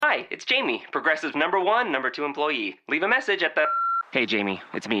Hi, it's Jamie, Progressive's #1, #2 employee. Leave a message at the... Hey, Jamie,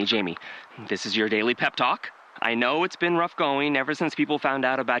 it's me, Jamie. This is your daily pep talk. I know it's been rough going ever since people found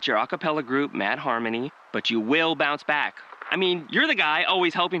out about your a cappella group, Mad Harmony, but you will bounce back. I mean, you're the guy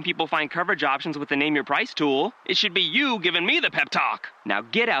always helping people find coverage options with the Name Your Price tool. It should be you giving me the pep talk. Now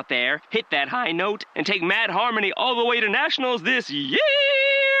get out there, hit that high note, and take Mad Harmony all the way to nationals this year!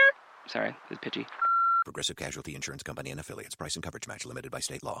 Sorry, it's pitchy. Progressive Casualty Insurance Company and Affiliates. Price and coverage match limited by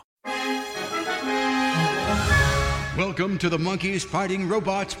state law. Welcome to the Monkeys Fighting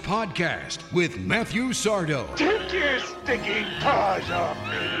Robots podcast with Matthew Sardo. Take your stinking paws off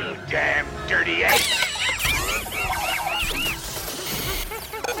me, you damn dirty ape!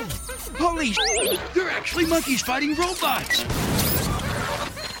 Holy shit, they're actually monkeys fighting robots.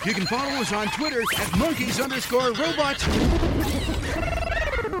 You can follow us on Twitter at monkeys_robots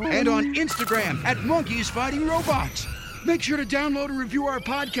and on Instagram at monkeys fighting robots. Make sure to download and review our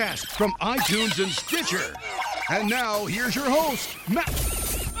podcast from iTunes and Stitcher. And now, here's your host, Matt.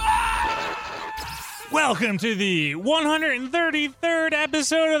 Welcome to the 133rd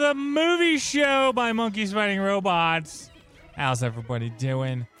episode of the movie show by Monkeys Fighting Robots. How's everybody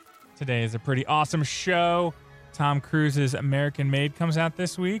doing? Today is a pretty awesome show. Tom Cruise's American Made comes out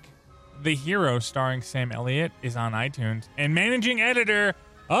this week. The Hero, starring Sam Elliott, is on iTunes. And managing editor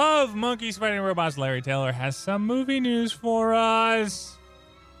of Monkeys Fighting Robots, Larry Taylor, has some movie news for us.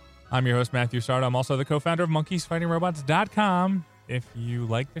 I'm your host, Matthew Sardo. I'm also the co-founder of MonkeysFightingRobots.com. If you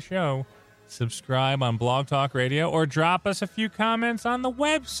like the show, subscribe on Blog Talk Radio or drop us a few comments on the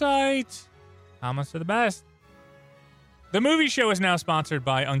website. Comments are the best. The movie show is now sponsored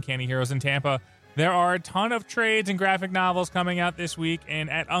by Uncanny Heroes in Tampa. There are a ton of trades and graphic novels coming out this week, and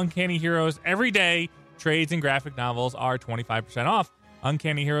at Uncanny Heroes, every day, trades and graphic novels are 25% off.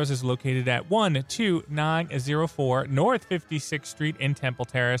 Uncanny Heroes is located at 12904 North 56th Street in Temple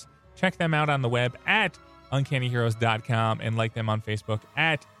Terrace. Check them out on the web at uncannyheroes.com and like them on Facebook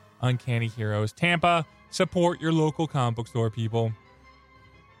at Uncanny Heroes Tampa. Support your local comic book store, people.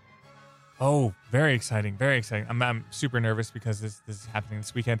 Oh, very exciting, very exciting. I'm super nervous because this is happening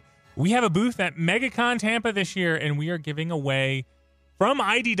this weekend. We have a booth at MegaCon Tampa this year, and we are giving away from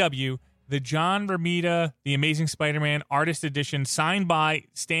IDW the John Romita, The Amazing Spider-Man Artist Edition, signed by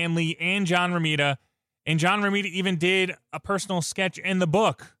Stan Lee and John Romita. And John Romita even did a personal sketch in the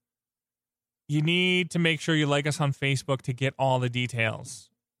book. You need to make sure you like us on Facebook to get all the details.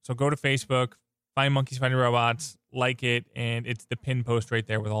 So go to Facebook, find Monkeys Fighting Robots, like it, and it's the pin post right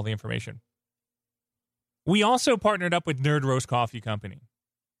there with all the information. We also partnered up with Nerd Roast Coffee Company.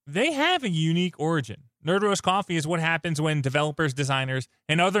 They have a unique origin. Nerd Roast Coffee is what happens when developers, designers,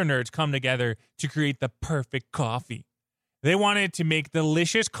 and other nerds come together to create the perfect coffee. They wanted to make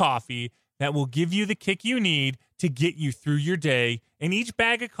delicious coffee that will give you the kick you need to get you through your day, and each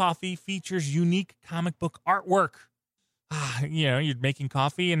bag of coffee features unique comic book artwork. You're making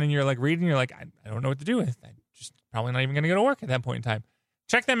coffee, and then you're like reading, you're like, I don't know what to do with it. I'm just probably not even going to go to work at that point in time.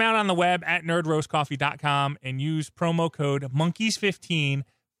 Check them out on the web at nerdroastcoffee.com and use promo code MONKEYS15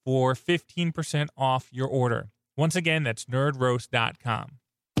 for 15% off your order. Once again, that's nerdroast.com.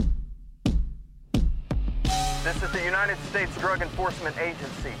 This is the United States Drug Enforcement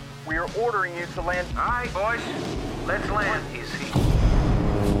Agency. We are ordering you to land... All right, boys, let's land. Easy.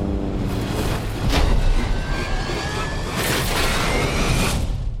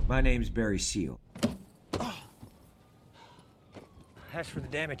 My name's Barry Seal. That's for the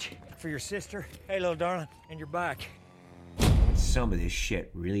damage. For your sister, hey, little darling, and your back. Some of this shit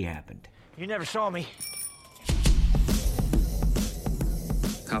really happened. You never saw me.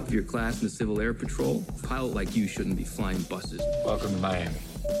 Top of your class in the Civil Air Patrol. A pilot like you shouldn't be flying buses. Welcome to Miami.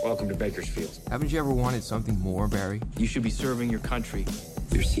 Welcome to Bakersfield. Haven't you ever wanted something more, Barry? You should be serving your country.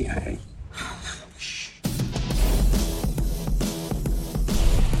 You're CIA. Shh.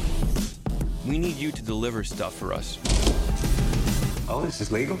 We need you to deliver stuff for us. Oh, this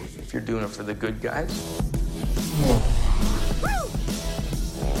is legal? If you're doing it for the good guys.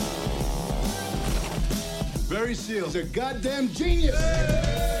 Barry Seal's a goddamn genius.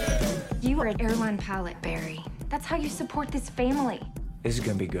 You are an airline pilot, Barry. That's how you support this family. This is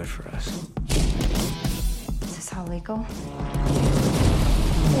gonna be good for us. Is this all legal?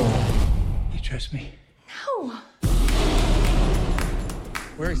 You trust me? No.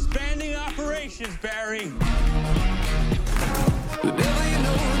 We're expanding operations, Barry. The devil you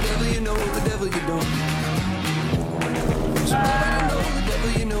know, the devil you know, the devil you don't. The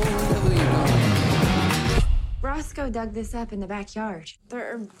devil you know, the devil you don't. Roscoe dug this up in the backyard.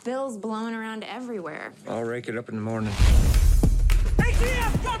 There are bills blowing around everywhere. I'll rake it up in the morning.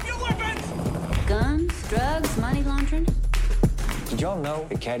 ATF, drop your weapons! Guns, drugs, money laundering. Did y'all know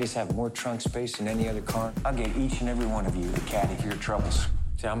that caddies have more trunk space than any other car? I'll get each and every one of you a caddy for your troubles.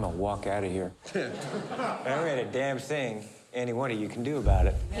 See, I'm gonna walk out of here. There ain't a damn thing any one of you can do about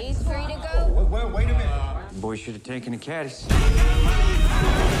it. He's free to go. Wait a minute. The boy should have taken the caddies.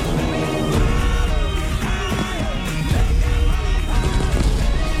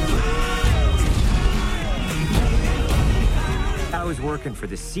 I was working for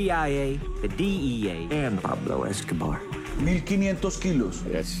the CIA, the DEA, and Pablo Escobar. 1,500 kilos.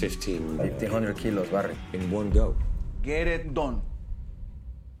 That's 1,500 kilos, Barry. in one go. Get it done.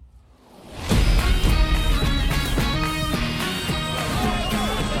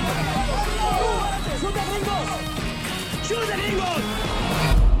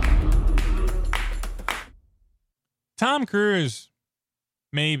 Tom Cruise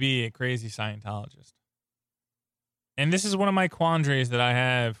may be a crazy Scientologist. And this is one of my quandaries that I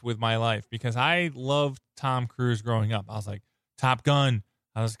have with my life because I loved Tom Cruise growing up. I was like, Top Gun.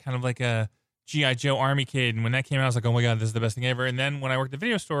 I was kind of like a G.I. Joe Army kid. And when that came out, I was like, oh my God, this is the best thing ever. And then when I worked at the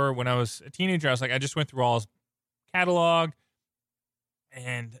video store, when I was a teenager, I was like, I just went through all his catalog.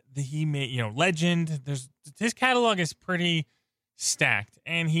 And he made, Legend. His catalog is pretty stacked.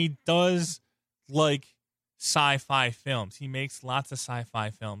 And he does like sci-fi films. He makes lots of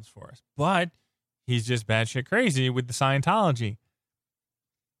sci-fi films for us. But he's just batshit crazy with the Scientology.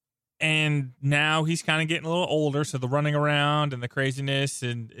 And now he's kind of getting a little older, so the running around and the craziness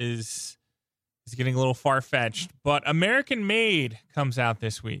is getting a little far-fetched. But American Made comes out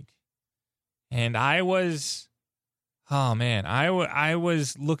this week. And I was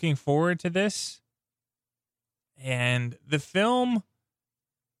looking forward to this. And the film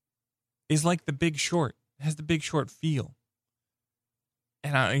is like The Big Short. It has The Big Short feel.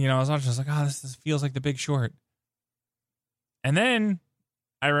 And I was watching, I was like, oh, this feels like The Big Short. And then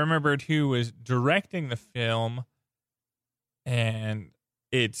I remembered who was directing the film, and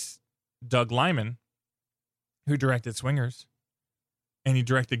it's Doug Liman, who directed Swingers, and he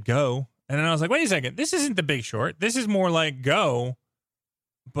directed Go. And then I was like, wait a second, this isn't The Big Short. This is more like Go,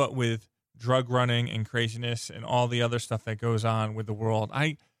 but with drug running and craziness and all the other stuff that goes on with the world.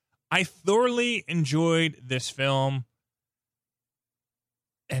 I thoroughly enjoyed this film.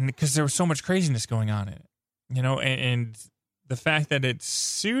 And because there was so much craziness going on in it, and the fact that it's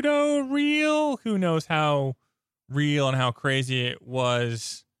pseudo real, who knows how real and how crazy it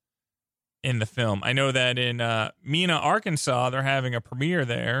was in the film. I know that in Mena, Arkansas, they're having a premiere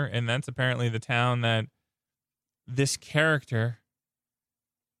there, and that's apparently the town that this character,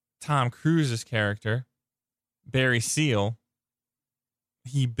 Tom Cruise's character, Barry Seal,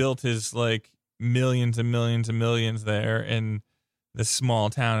 he built his like millions and millions and millions there, and this small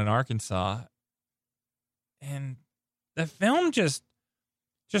town in Arkansas. And the film just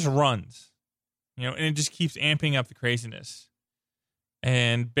runs, and it just keeps amping up the craziness.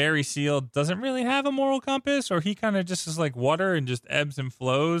 And Barry Seal doesn't really have a moral compass, or he kind of just is like water and just ebbs and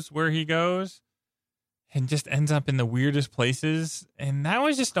flows where he goes and just ends up in the weirdest places. And that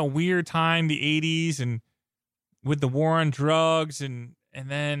was just a weird time, the 80s, and with the war on drugs and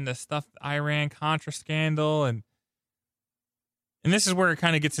then the stuff, Iran-Contra scandal, and this is where it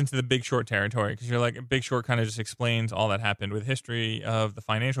kind of gets into the Big Short territory, because you're like, Big Short kind of just explains all that happened with history of the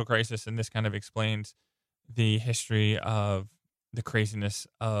financial crisis, and this kind of explains the history of the craziness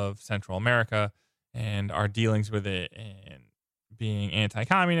of Central America and our dealings with it, and being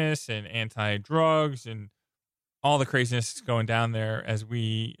anti-communist and anti-drugs and all the craziness that's going down there as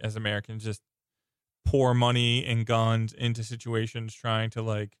we, as Americans, just pour money and guns into situations trying to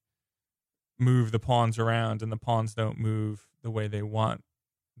like move the pawns around, and the pawns don't move the way they want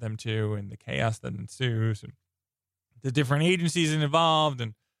them to, and the chaos that ensues, and the different agencies involved,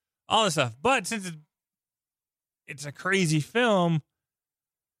 and all this stuff. But since it's a crazy film,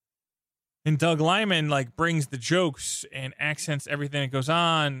 and Doug Liman like brings the jokes and accents everything that goes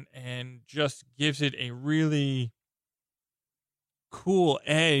on, and just gives it a really cool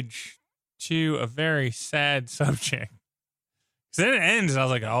edge to a very sad subject. So then it ends, and I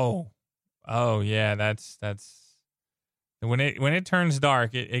was like, oh yeah, that's when it turns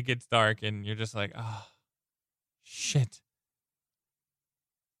dark, it gets dark, and you're just like, oh shit.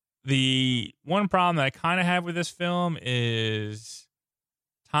 The one problem that I kind of have with this film is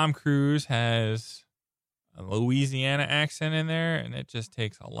Tom Cruise has a Louisiana accent in there, and it just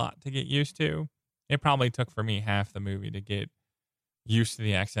takes a lot to get used to. It probably took for me half the movie to get used to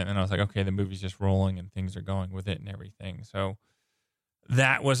the accent, and I was like, okay, the movie's just rolling and things are going with it and everything. So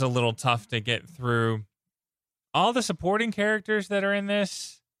that was a little tough to get through. All the supporting characters that are in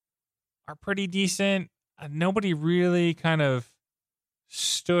this are pretty decent. Nobody really kind of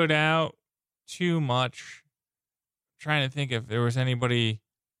stood out too much. trying to think if there was anybody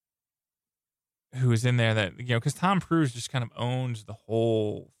who was in there that, because Tom Cruise just kind of owns the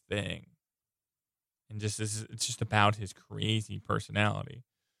whole thing. And it's just about his crazy personality.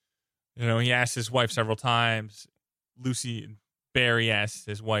 He asked his wife several times, Barry asked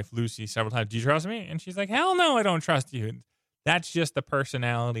his wife, Lucy, several times, do you trust me? And she's like, hell no, I don't trust you. And that's just the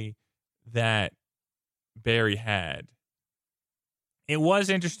personality that Barry had. It was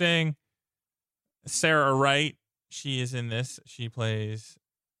interesting. Sarah Wright, she is in this. She plays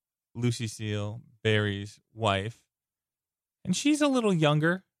Lucy Seal, Barry's wife. And she's a little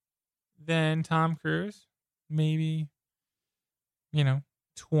younger than Tom Cruise. Maybe,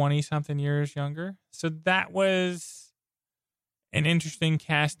 20-something years younger. So that was an interesting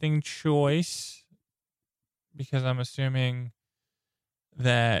casting choice, because I'm assuming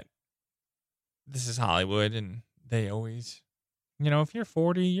that this is Hollywood and they always, if you're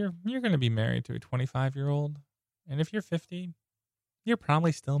 40, you're going to be married to a 25-year-old. And if you're 50, you're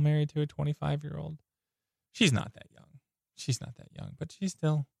probably still married to a 25-year-old. She's not that young. But she's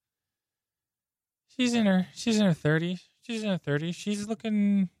in her 30s. She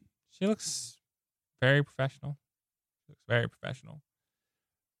looks very professional.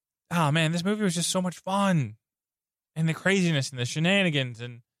 Oh man, this movie was just so much fun. And the craziness and the shenanigans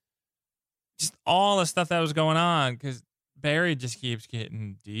and just all the stuff that was going on, because Barry just keeps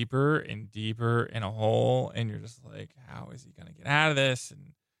getting deeper and deeper in a hole, and you're just like, how is he going to get out of this,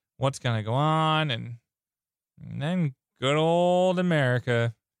 and what's going to go on? And then good old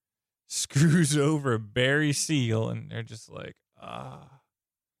America screws over Barry Seal, and they're just like,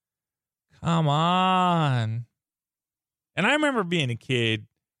 come on. And I remember being a kid,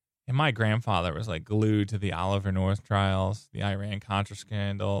 and my grandfather was like glued to the Oliver North trials, the Iran-Contra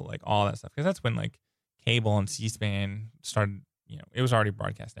scandal, like all that stuff. Because that's when like cable and C-SPAN started, it was already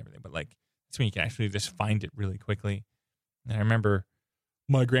broadcast and everything, but like that's when you can actually just find it really quickly. And I remember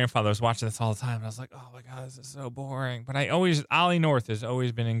my grandfather was watching this all the time, and I was like, oh my God, this is so boring. But Ollie North has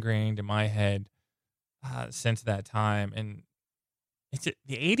always been ingrained in my head since that time. And the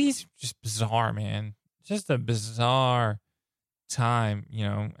 80s, just bizarre, man. Just a bizarre time,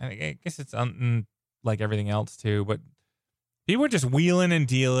 I guess it's like everything else too, but people were just wheeling and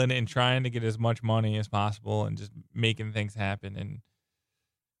dealing and trying to get as much money as possible and just making things happen, and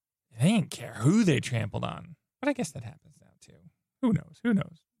they didn't care who they trampled on. But I guess that happens now too. Who knows?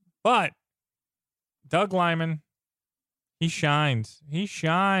 But Doug Liman, he shines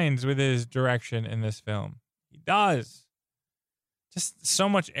with his direction in this film. He does. Just so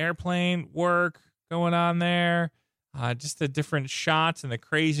much airplane work going on there. Just the different shots and the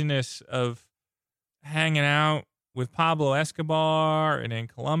craziness of hanging out with Pablo Escobar and in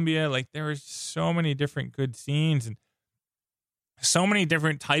Colombia. Like, there was so many different good scenes and so many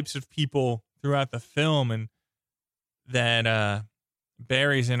different types of people throughout the film, and that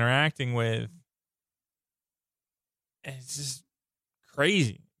Barry's interacting with. And it's just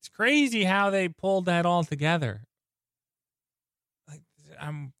crazy. It's crazy how they pulled that all together. Like,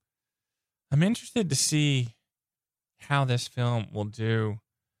 I'm interested to see how this film will do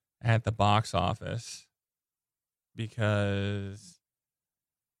at the box office, because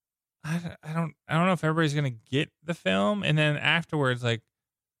I don't know if everybody's going to get the film, and then afterwards, like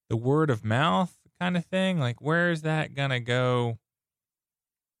the word of mouth kind of thing, like where is that going to go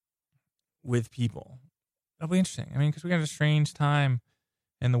with people? It'll be interesting. I mean, because we got a strange time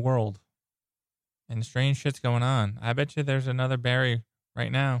in the world and strange shit's going on. I bet you there's another Barry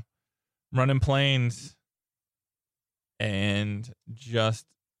right now running planes and just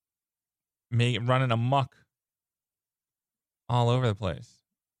running amok all over the place.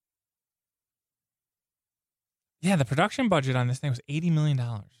 Yeah, the production budget on this thing was $80 million.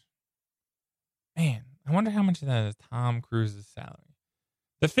 Man, I wonder how much of that is Tom Cruise's salary.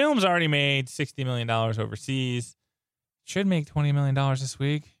 The film's already made $60 million overseas. Should make $20 million this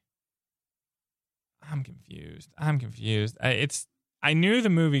week. I'm confused. I knew the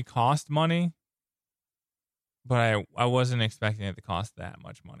movie cost money, but I wasn't expecting it to cost that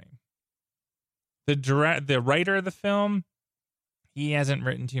much money. The writer of the film, he hasn't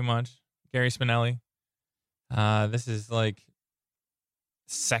written too much. Gary Spinelli. This is like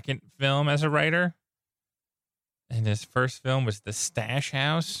second film as a writer. And his first film was The Stash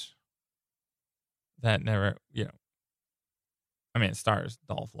House. That never, I mean, it stars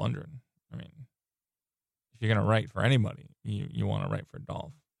Dolph Lundgren. I mean, if you're going to write for anybody, you want to write for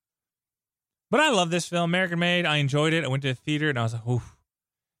Dolph. But I love this film, American Made. I enjoyed it. I went to the theater and I was like, oof.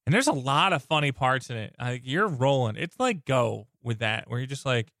 And there's a lot of funny parts in it. You're rolling. It's like Go with that, where you're just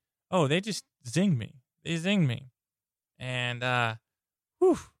like, oh, they just zinged me. They zinged me. And,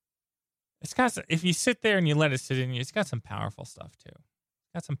 It's got, if you sit there and you let it sit in you, it's got some powerful stuff too.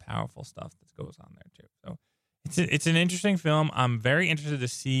 It's got some powerful stuff that goes on there too. So it's an interesting film. I'm very interested to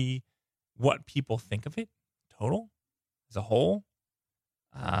see what people think of it total as a whole.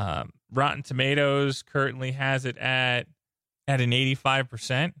 Rotten Tomatoes currently has it at an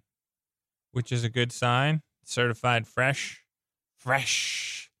 85%, which is a good sign. Certified fresh.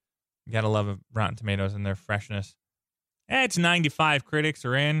 You gotta love Rotten Tomatoes and their freshness. It's 95 critics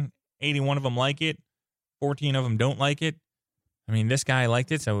are in. 81 of them like it. 14 of them don't like it. I mean, this guy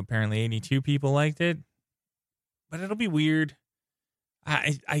liked it, so apparently 82 people liked it. But it'll be weird.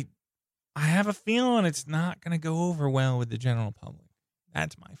 I have a feeling it's not going to go over well with the general public.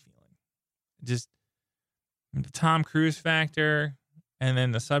 That's my feeling. Just the Tom Cruise factor and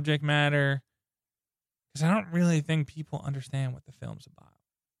then the subject matter. Because I don't really think people understand what the film's about.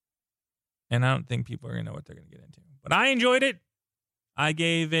 And I don't think people are going to know what they're going to get into. But I enjoyed it. I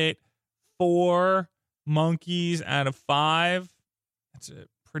gave it 4 monkeys out of 5. That's a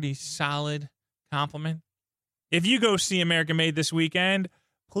pretty solid compliment. If you go see American Made this weekend,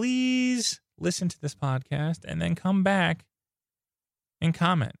 please listen to this podcast and then come back and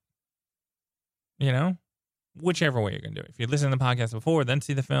comment. You know, whichever way you're going to do it. If you listen to the podcast before, then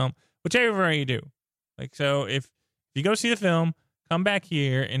see the film, whichever way you do. Like, so if you go see the film, come back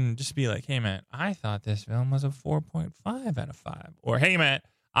here and just be like, hey, Matt, I thought this film was a 4.5 out of 5. Or, hey, Matt,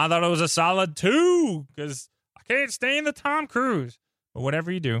 I thought it was a solid 2 because I can't stand the Tom Cruise. But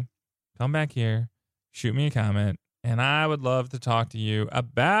whatever you do, come back here, shoot me a comment, and I would love to talk to you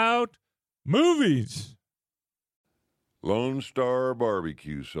about movies. Lone Star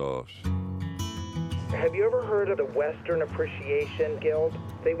Barbecue Sauce. Have you ever heard of the Western Appreciation Guild?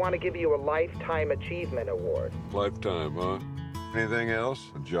 They want to give you a Lifetime Achievement Award. Lifetime, huh? Anything else?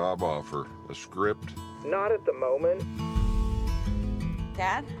 A job offer? A script? Not at the moment.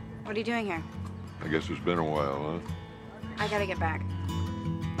 Dad, what are you doing here? I guess it's been a while, huh? I gotta get back.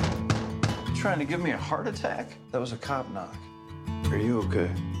 You trying to give me a heart attack? That was a cop knock. Are you okay?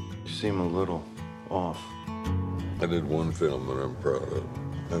 You seem a little off. I did one film that I'm proud of.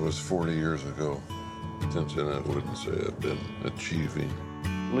 That was 40 years ago. Since then, I wouldn't say I've been achieving.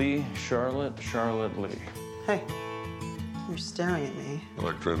 Lee, Charlotte Lee. Hey, you're staring at me. I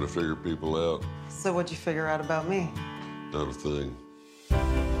like trying to figure people out. So what'd you figure out about me? Not a thing.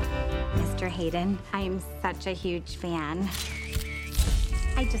 Mr. Hayden, I am such a huge fan.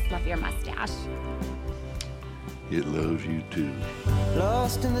 I just love your mustache. It loves you too.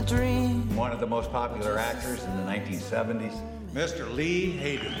 Lost in the dream. One of the most popular actors in the 1970s, Mr. Lee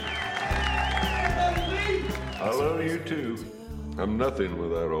Hayden. I love you too. I'm nothing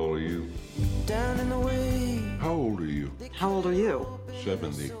without all of you. Down in the way. How old are you? How old are you?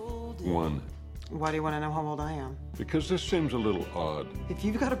 71. Why do you want to know how old I am? Because this seems a little odd. If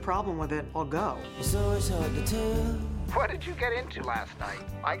you've got a problem with it, I'll go. It's always hard to tell. What did you get into last night?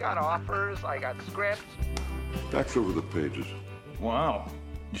 I got offers, I got scripts. Facts over the pages. Wow.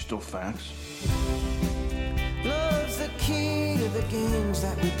 You still facts? Love's the key to the games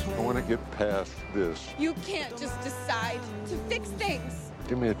that we play. I want to get past this. You can't just decide to fix things.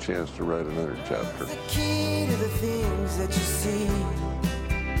 Give me a chance to write another chapter. The key to the things that you see.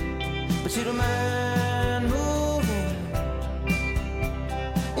 But you don't mind moving.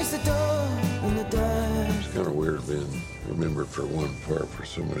 It's the door in the dark. It's kind of weird being remembered for one part for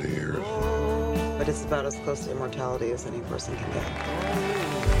so many years. But it's about as close to immortality as any person can get.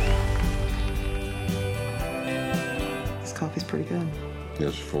 This coffee's pretty good.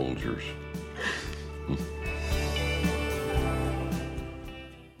 Yes, Folgers.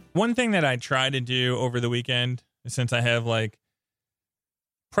 One thing that I try to do over the weekend, since I have like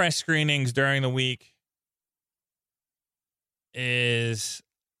press screenings during the week, is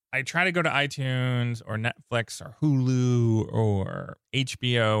I try to go to iTunes or Netflix or Hulu or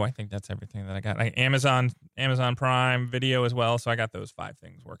HBO. I think that's everything that I got. Amazon Prime Video as well. So I got those 5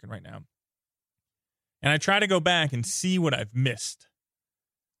 things working right now. And I try to go back and see what I've missed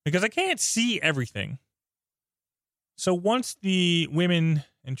because I can't see everything. So once the women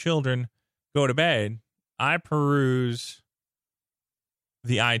and children go to bed, I peruse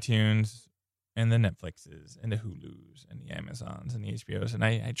the iTunes and the Netflixes and the Hulus and the Amazons and the HBOs. And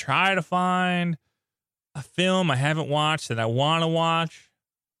I try to find a film I haven't watched that I want to watch.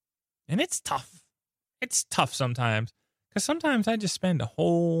 And it's tough. It's tough sometimes because sometimes I just spend a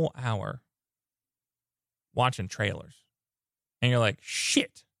whole hour watching trailers. And you're like,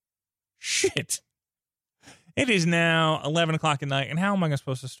 shit. It is now 11 o'clock at night. And how am I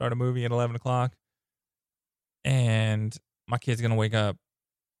supposed to start a movie at 11 o'clock? And my kid's going to wake up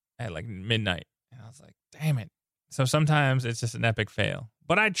at like midnight. And I was like, damn it. So sometimes it's just an epic fail.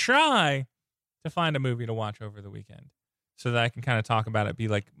 But I try to find a movie to watch over the weekend so that I can kind of talk about it, be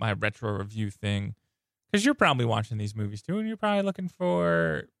like my retro review thing. Because you're probably watching these movies too, and you're probably looking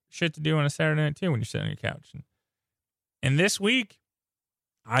for shit to do on a Saturday night too when you're sitting on your couch. And this week,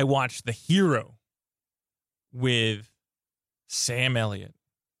 I watched The Hero with Sam Elliott.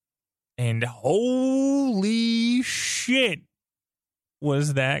 And holy shit,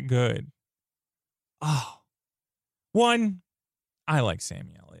 was that good. Oh. One, I like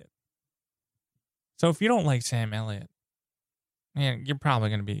Sammy Elliott. So if you don't like Sam Elliott, man, you're probably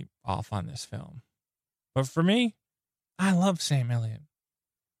going to be off on this film. But for me, I love Sam Elliott.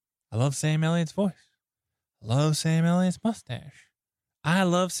 I love Sam Elliott's voice. I love Sam Elliott's mustache. I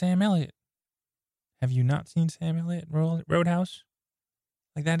love Sam Elliott. Have you not seen Sam Elliott in Roadhouse?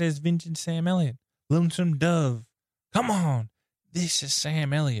 Like, that is vintage Sam Elliott. Lonesome Dove. Come on. This is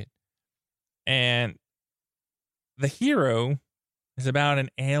Sam Elliott. And The Hero is about an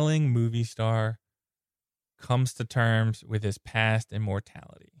ailing movie star comes to terms with his past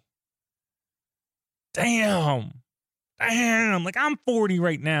immortality. Damn. Like, I'm 40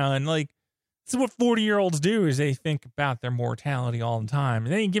 right now, and like, this is what 40-year-olds do, is they think about their mortality all the time.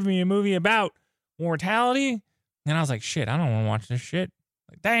 And then you give me a movie about mortality, and I was like, shit, I don't want to watch this shit.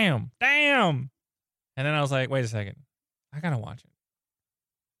 Like, damn. And then I was like, wait a second, I gotta watch it.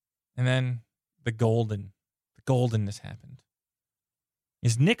 And then the goldenness happened.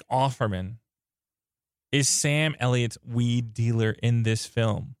 Is Nick Offerman is Sam Elliott's weed dealer in this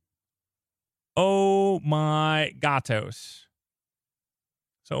film. Oh my gatos.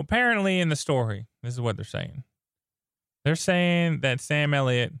 So apparently in the story, this is what they're saying. They're saying that Sam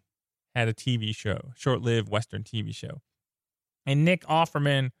Elliott had a TV show, short-lived Western TV show. And Nick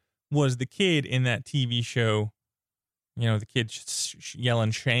Offerman was the kid in that TV show. You know, the kid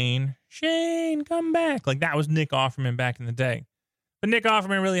yelling, Shane, come back. Like, that was Nick Offerman back in the day. But Nick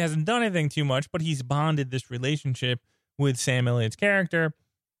Offerman really hasn't done anything too much, but he's bonded this relationship with Sam Elliott's character.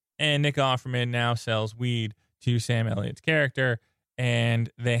 And Nick Offerman now sells weed to Sam Elliott's character, and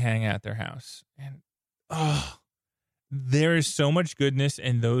they hang out at their house. And, there is so much goodness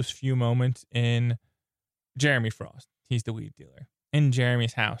in those few moments in Jeremy Frost. He's the weed dealer. In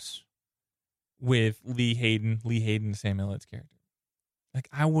Jeremy's house with Lee Hayden, Sam Elliott's character. Like,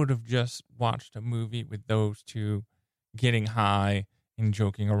 I would have just watched a movie with those two getting high and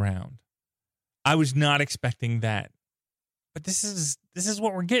joking around. I was not expecting that. But this is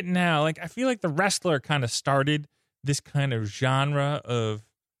what we're getting now. Like, I feel like The Wrestler kind of started this kind of genre of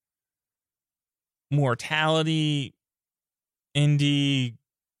mortality, indie,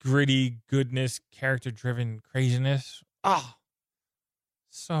 gritty goodness, character-driven craziness. Oh,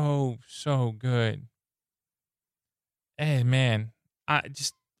 so good. Hey, man,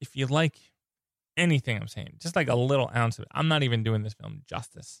 if you like anything I'm saying, just like a little ounce of it. I'm not even doing this film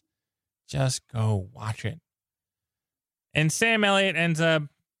justice. Just go watch it. And Sam Elliott ends up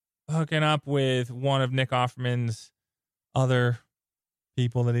hooking up with one of Nick Offerman's other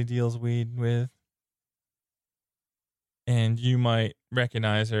people that he deals weed with. And you might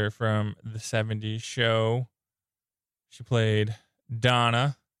recognize her from the 70s show. She played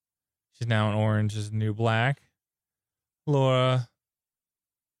Donna. She's now in Orange is the New Black. Laura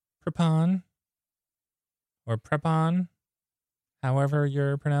Prepon. Or Prepon. However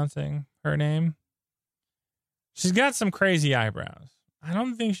you're pronouncing her name. She's got some crazy eyebrows. I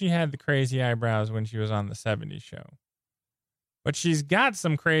don't think she had the crazy eyebrows when she was on the 70s show. But she's got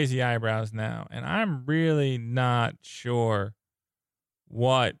some crazy eyebrows now. And I'm really not sure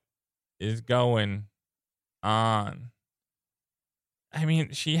what is going on. I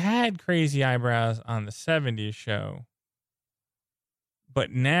mean, she had crazy eyebrows on the 70s show.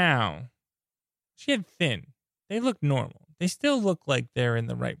 But now, she had thin. They look normal. They still look like they're in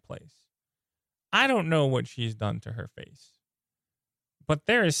the right place. I don't know what she's done to her face. But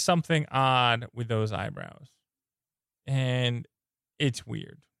there is something odd with those eyebrows. And it's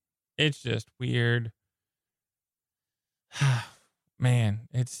weird. It's just weird. Man,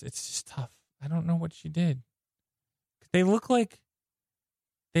 it's just tough. I don't know what she did. They look like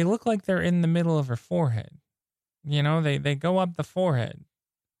they're in the middle of her forehead. You know, they go up the forehead.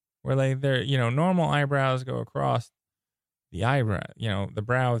 Where they're, you know, normal eyebrows go across the eyebrow, you know, the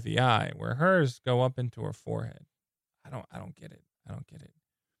brow of the eye, where hers go up into her forehead. I don't get it.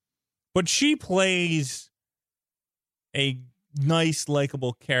 But she plays a nice,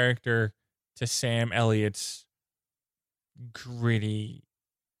 likable character to Sam Elliott's gritty,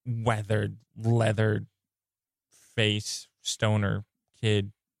 weathered, leathered face, stoner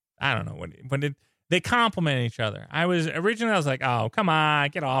kid. I don't know what, but they complement each other. I was like, oh, come on,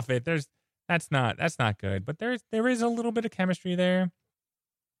 get off it. That's not good. But there is a little bit of chemistry there.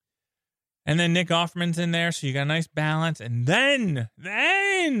 And then Nick Offerman's in there, so you got a nice balance. And then,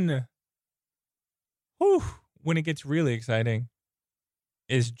 whew, when it gets really exciting,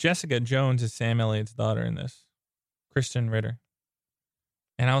 is Jessica Jones as Sam Elliott's daughter in this, Kristen Ritter.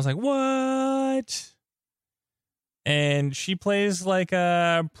 And I was like, what? And she plays like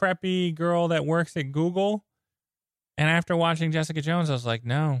a preppy girl that works at Google. And after watching Jessica Jones, I was like,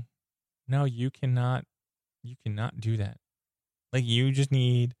 no, you cannot do that. Like, you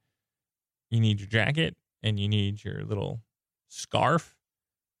need your jacket and you need your little scarf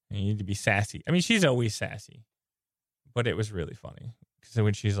and you need to be sassy. I mean, she's always sassy, but it was really funny because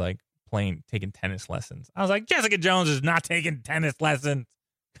when she's like taking tennis lessons, I was like, Jessica Jones is not taking tennis lessons.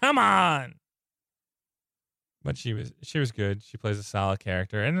 Come on. But she was good. She plays a solid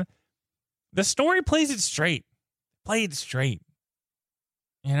character, and the story plays it straight. Played straight.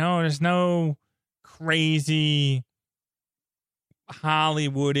 You know, there's no crazy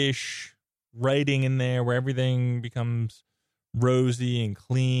Hollywoodish writing in there where everything becomes rosy and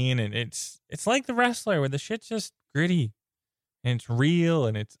clean, and it's like The Wrestler where the shit's just gritty and it's real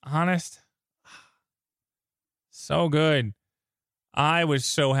and it's honest. So good. I was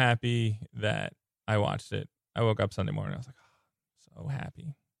so happy that I watched it. I woke up Sunday morning. I was like, oh, so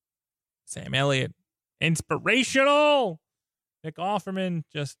happy. Sam Elliott, inspirational. Nick Offerman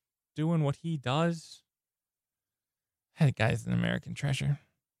just doing what he does. That guy's an American treasure.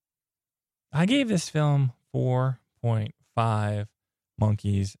 I gave this film 4.5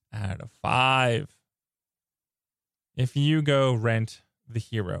 monkeys out of 5. If you go rent The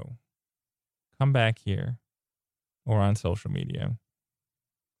Hero, come back here or on social media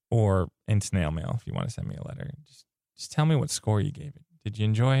or in snail mail if you want to send me a letter. Just tell me what score you gave it. Did you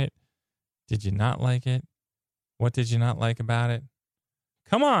enjoy it? Did you not like it? What did you not like about it?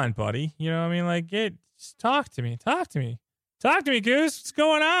 Come on, buddy. You know what I mean? Like, just talk to me. Talk to me, Goose. What's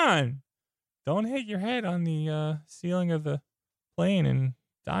going on? Don't hit your head on the ceiling of the plane and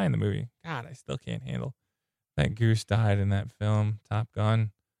die in the movie. God, I still can't handle that Goose died in that film, Top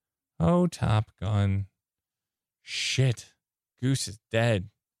Gun. Oh, Top Gun. Shit. Goose is dead.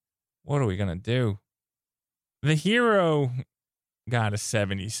 What are we going to do? The Hero got a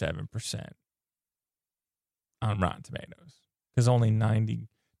 77% on Rotten Tomatoes because only 90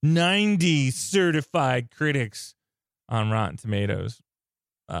 certified critics on Rotten Tomatoes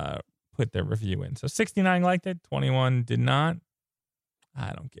put their review in. So 69 liked it, 21 did not.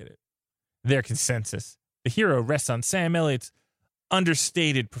 I don't get it. Their consensus. The Hero rests on Sam Elliott's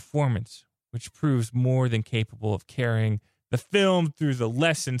understated performance, which proves more than capable of carrying the film through the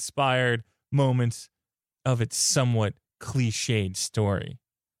less inspired moments of its somewhat cliched story.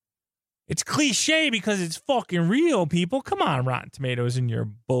 It's cliche because it's fucking real, people. Come on, Rotten Tomatoes and your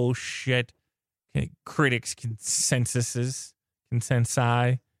bullshit critics' consensus,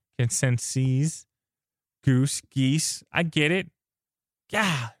 goose, geese. I get it.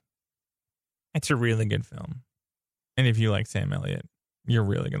 God, it's a really good film. And if you like Sam Elliott, you're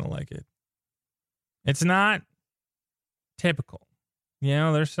really going to like it. It's not typical. You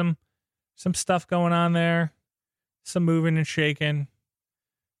know, there's some stuff going on there, some moving and shaking.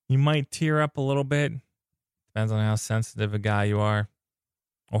 You might tear up a little bit. Depends on how sensitive a guy you are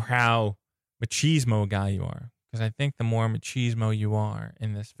or how machismo a guy you are. Because I think the more machismo you are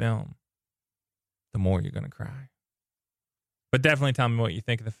in this film, the more you're going to cry. But definitely tell me what you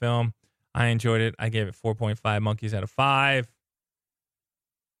think of the film. I enjoyed it. I gave it 4.5 monkeys out of 5.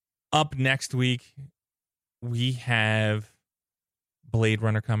 Up next week, we have Blade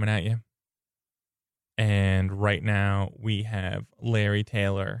Runner coming at you. And right now, we have Larry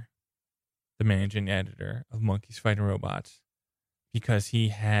Taylor, the managing editor of Monkeys Fighting Robots, because he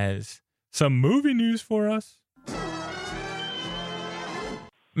has some movie news for us.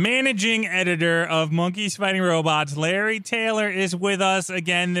 Managing editor of Monkeys Fighting Robots, Larry Taylor, is with us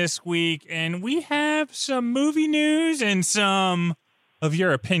again this week, and we have some movie news and some of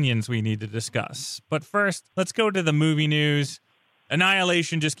your opinions we need to discuss. But first, let's go to the movie news.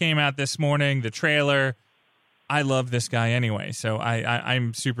 Annihilation just came out this morning, the trailer. I love this guy anyway, so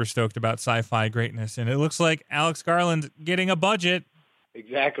I'm super stoked about sci-fi greatness, and it looks like Alex Garland's getting a budget.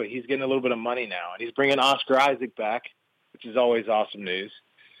 Exactly. He's getting a little bit of money now, and he's bringing Oscar Isaac back, which is always awesome news.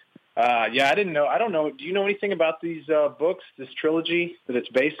 Yeah, I didn't know. I don't know. Do you know anything about these books, this trilogy that it's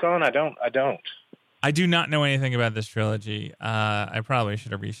based on? I don't. I do not know anything about this trilogy. I probably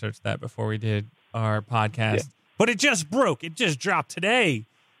should have researched that before we did our podcast. Yeah. But it just broke. It just dropped today.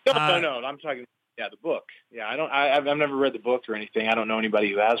 No. I'm talking. Yeah, the book. Yeah, I've never read the book or anything. I don't know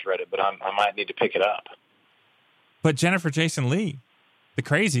anybody who has read it, but I might need to pick it up. But Jennifer Jason Leigh, the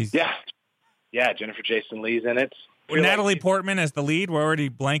Crazies. Yeah. Jennifer Jason Leigh's in it. Natalie Portman as the lead. We're already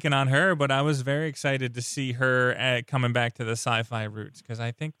blanking on her, but I was very excited to see her coming back to the sci-fi roots because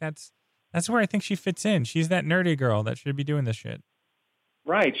I think that's where I think she fits in. She's that nerdy girl that should be doing this shit.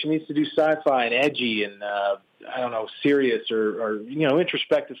 Right. She needs to do sci-fi and edgy and, I don't know, serious or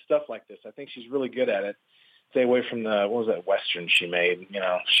introspective stuff like this. I think she's really good at it. Stay away from what was that Western she made?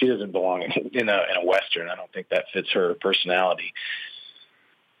 She doesn't belong in a Western. I don't think that fits her personality.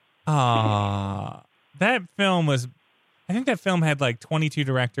 That film I think that film had like 22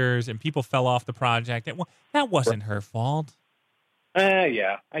 directors and people fell off the project. That wasn't her fault.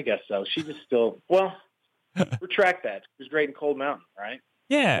 Yeah, I guess so. She was still, retract that. She was great in Cold Mountain, right?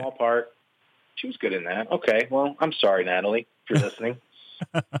 Yeah. Small part. She was good in that. Okay, well, I'm sorry, Natalie, if you're listening.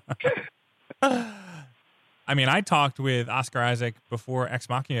 I mean, I talked with Oscar Isaac before Ex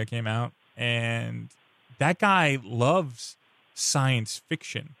Machina came out, and that guy loves science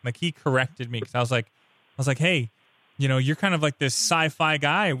fiction. Like, he corrected me because I was like, hey, you're kind of like this sci-fi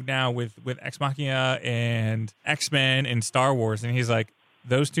guy now with Ex Machina and X-Men and Star Wars. And he's like,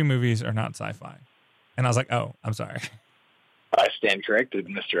 those two movies are not sci-fi. And I was like, oh, I'm sorry. I stand corrected,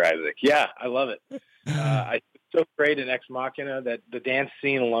 Mr. Isaac. Yeah, I love it. It's so great in Ex Machina that the dance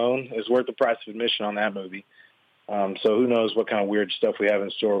scene alone is worth the price of admission on that movie. So who knows what kind of weird stuff we have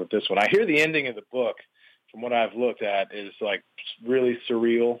in store with this one. I hear the ending of the book, from what I've looked at, is like really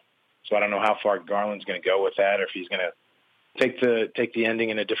surreal. So I don't know how far Garland's going to go with that, or if he's going to take the ending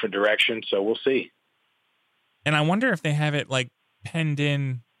in a different direction. So we'll see. And I wonder if they have it like penned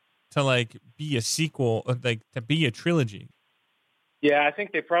in to like be a sequel, like to be a trilogy. Yeah, I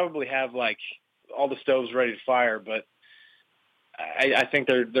think they probably have like all the stoves ready to fire, but I think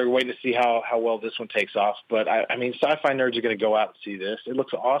they're waiting to see how well this one takes off. But I mean, sci-fi nerds are going to go out and see this. It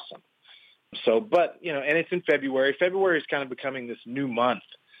looks awesome. So, but and it's in February. February is kind of becoming this new month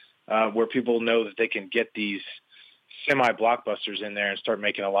where people know that they can get these semi-blockbusters in there and start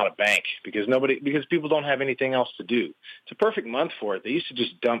making a lot of bank because people don't have anything else to do. It's a perfect month for it. They used to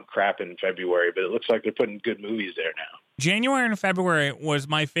just dump crap in February, but it looks like they're putting good movies there now. January and February was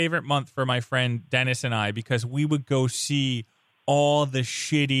my favorite month for my friend Dennis and I because we would go see all the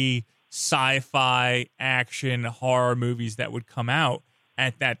shitty sci-fi action horror movies that would come out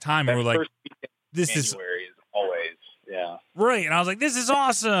at that time. And we're like, this is always, yeah. Right. And I was like, this is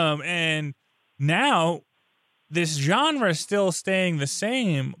awesome. And now this genre is still staying the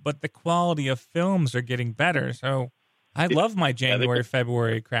same, but the quality of films are getting better. So I love my January,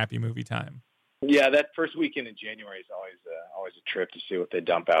 February crappy movie time. Yeah, that first weekend in January is always a trip to see what they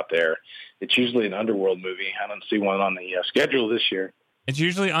dump out there. It's usually an Underworld movie. I don't see one on the schedule this year. It's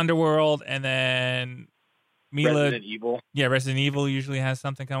usually Underworld, and then Resident Evil. Yeah, Resident Evil usually has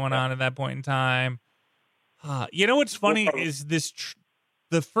something going on at that point in time. You know what's funny is this: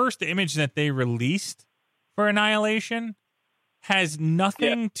 the first image that they released for Annihilation has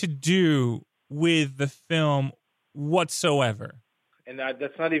nothing to do with the film whatsoever. And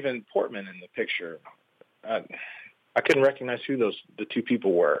that's not even Portman in the picture. I couldn't recognize who the two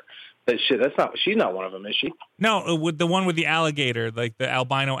people were. She's not one of them, is she? No, with the one with the alligator, like the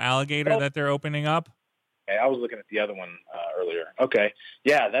albino alligator that they're opening up. Okay, I was looking at the other one earlier. Okay,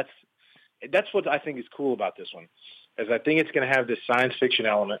 yeah, that's what I think is cool about this one, is I think it's going to have this science fiction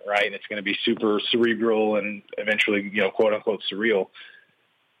element, right? And it's going to be super cerebral and eventually, quote unquote surreal.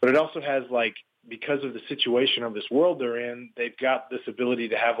 But it also has because of the situation of this world they're in, they've got this ability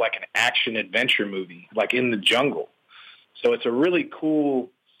to have like an action adventure movie, like in the jungle. So it's a really cool,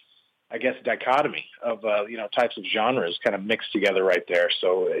 I guess, dichotomy of, types of genres kind of mixed together right there.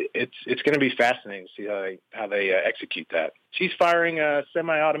 So it's going to be fascinating to see how they execute that. She's firing a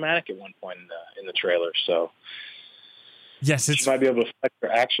semi-automatic at one point in the trailer. So yes, she might be able to flex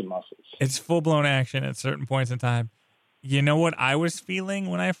her action muscles. It's full-blown action at certain points in time. You know what I was feeling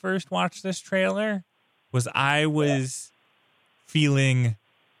when I first watched this trailer? I was feeling,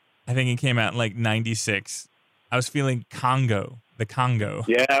 I think it came out in like 96. I was feeling the Congo.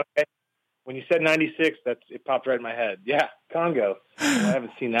 Yeah, okay. When you said 96, it popped right in my head. Yeah, Congo. I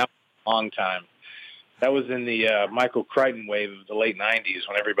haven't seen that in a long time. That was in the Michael Crichton wave of the late 90s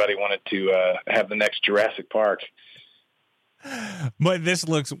when everybody wanted to have the next Jurassic Park. But this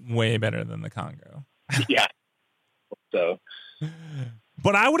looks way better than the Congo. Yeah. So,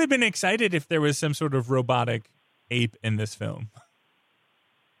 but I would have been excited if there was some sort of robotic ape in this film.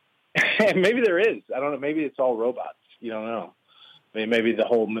 Maybe there is. I don't know. Maybe it's all robots. You don't know. I mean, maybe the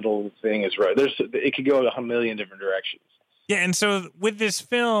whole middle thing is right. It could go a million different directions. Yeah, and so with this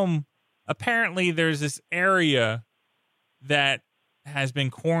film, apparently there's this area that has been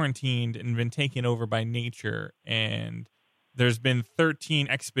quarantined and been taken over by nature, and there's been 13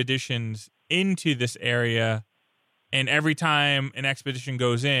 expeditions into this area And every time an expedition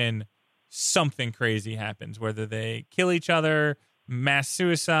goes in, something crazy happens, whether they kill each other, mass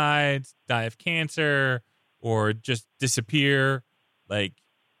suicides, die of cancer, or just disappear. Like,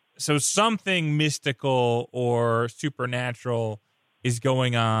 so something mystical or supernatural is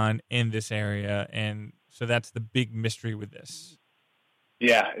going on in this area. And so that's the big mystery with this.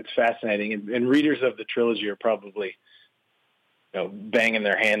 Yeah, it's fascinating. And readers of the trilogy are probably, banging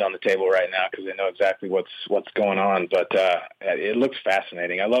their hand on the table right now because they know exactly what's going on. But it looks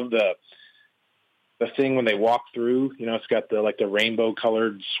fascinating. I love the thing when they walk through. It's got the rainbow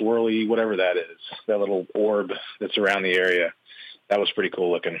colored swirly whatever that is, that little orb that's around the area. That was pretty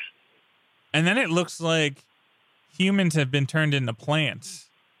cool looking. And then it looks like humans have been turned into plants.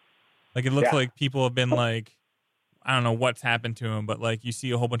 Like it looks like people have been like, I don't know what's happened to them, but like you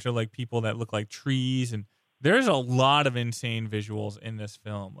see a whole bunch of like people that look like trees, and there's a lot of insane visuals in this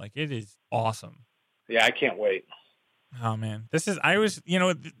film. Like it is awesome. Yeah, I can't wait. Oh man, this is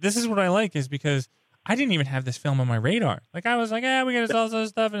what I like is because I didn't even have this film on my radar. Like I was like, we got all this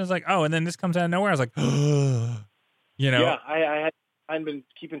stuff, and it's like, and then this comes out of nowhere. I was like, Yeah, I hadn't been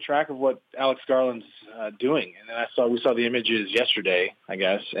keeping track of what Alex Garland's doing, and then we saw the images yesterday, I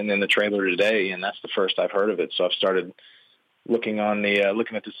guess, and then the trailer today, and that's the first I've heard of it. So I've started looking at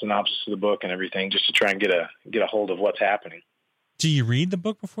the synopsis of the book and everything just to try and get a hold of what's happening. Do you read the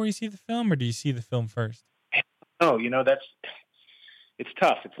book before you see the film, or do you see the film first? No, it's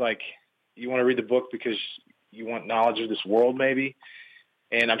tough. It's like you want to read the book because you want knowledge of this world, maybe.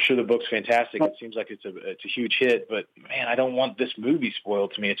 And I'm sure the book's fantastic. It seems like it's a huge hit, but man, I don't want this movie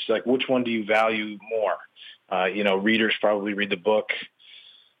spoiled to me. It's like, which one do you value more? Readers probably read the book.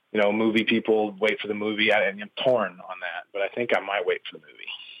 Movie people wait for the movie. I'm torn on that, but I think I might wait for the movie.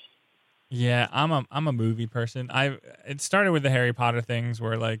 Yeah, I'm a movie person. It started with the Harry Potter things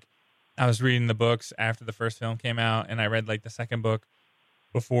where like I was reading the books after the first film came out, and I read like the second book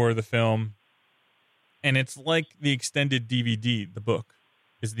before the film, and it's like the extended DVD. The book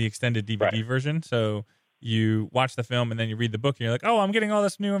is the extended DVD version. So you watch the film and then you read the book and you're like, I'm getting all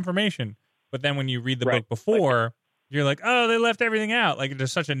this new information. But then when you read the book before, you're like, they left everything out. Like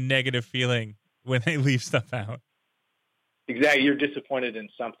there's such a negative feeling when they leave stuff out. Exactly. You're disappointed in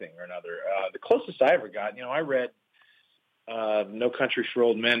something or another. The closest I ever got, I read No Country for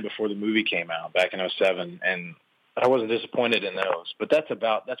Old Men before the movie came out back in 2007, and I wasn't disappointed in those. But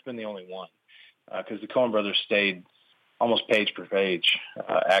that's been the only one because the Coen brothers stayed almost page per page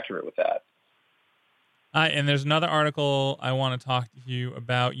accurate with that. And there's another article I want to talk to you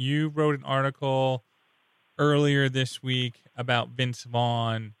about. You wrote an article earlier this week about Vince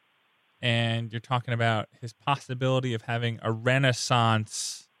Vaughn, and you're talking about his possibility of having a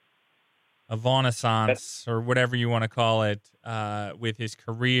renaissance, a Vaughnaissance, or whatever you want to call it, with his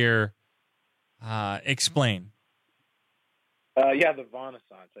career. Explain. The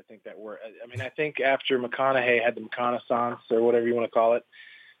Vaughnaissance, I think that word. I think after McConaughey had the McConaissance, or whatever you want to call it,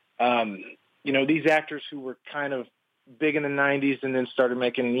 these actors who were kind of big in the 90s and then started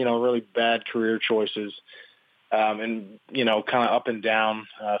making, really bad career choices, and, kind of up and down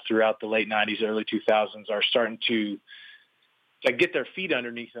throughout the late 90s, early 2000s are starting to get their feet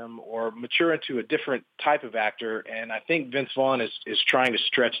underneath them or mature into a different type of actor. And I think Vince Vaughn is trying to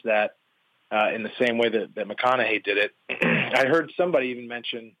stretch that in the same way that McConaughey did it. I heard somebody even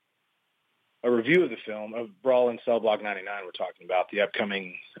mention a review of the film, of Brawl in Cell Block 99 we're talking about, the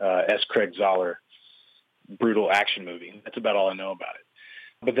upcoming S. Craig Zoller brutal action movie. That's about all I know about it.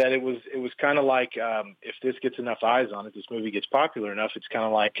 But that it was kind of like, if this gets enough eyes on it, this movie gets popular enough, it's kind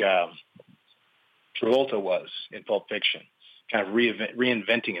of like Travolta was in Pulp Fiction, kind of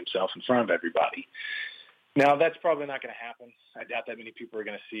reinventing himself in front of everybody. Now, that's probably not going to happen. I doubt that many people are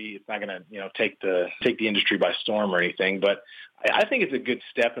going to see. It's not going to, take the industry by storm or anything. But I think it's a good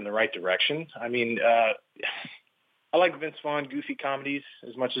step in the right direction. I I like Vince Vaughn goofy comedies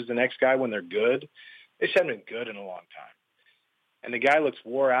as much as the next guy when they're good. They just haven't been good in a long time. And the guy looks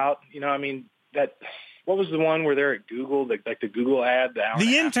wore out. What was the one where they're at Google, the Google ad? The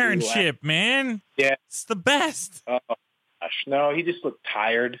Internship, man. Yeah. It's the best. Oh, gosh. No, he just looked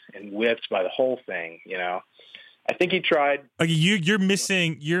tired and whipped by the whole thing, I think he tried. Okay, you're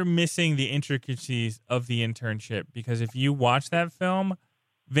missing the intricacies of The Internship, because if you watch that film,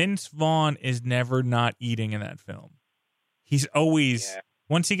 Vince Vaughn is never not eating in that film. He's always,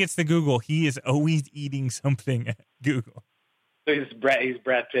 once he gets to Google, he is always eating something at Google. So he's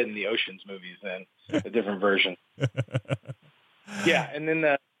Brad Pitt in the Ocean's movies, then a different version. Yeah, and then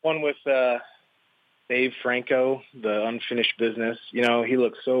the one with Dave Franco, The Unfinished Business. He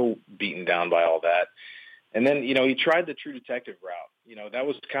looks so beaten down by all that. And then he tried the True Detective route.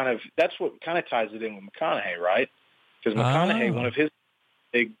 That's what kind of ties it in with McConaughey, right? Because McConaughey, one of his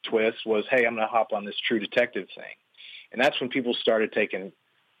big twists was, hey, I'm going to hop on this True Detective thing. And that's when people started taking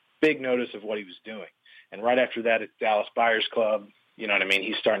big notice of what he was doing. And right after that, it's Dallas Buyers Club. You know what I mean?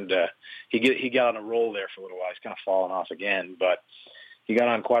 He's starting to he got on a roll there for a little while. He's kind of fallen off again, but he got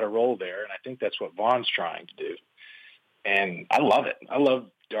on quite a roll there, and I think that's what Vaughn's trying to do. And I love it. I love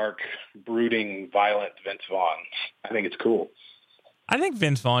dark, brooding, violent Vince Vaughn. I think it's cool. I think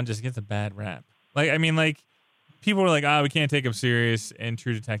Vince Vaughn just gets a bad rap. People were like, we can't take him serious in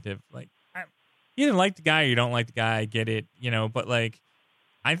True Detective. You didn't like the guy or you don't like the guy, I get it, but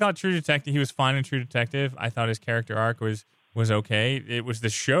I thought True Detective, he was fine in True Detective. I thought his character arc was okay. It was the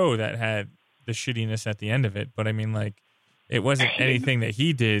show that had the shittiness at the end of it, but it wasn't anything that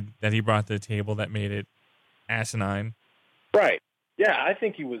he did that he brought to the table that made it asinine. Right. Yeah, I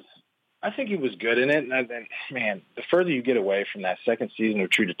think he was good in it. And then, man, the further you get away from that second season of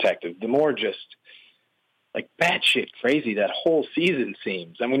True Detective, the more just batshit crazy that whole season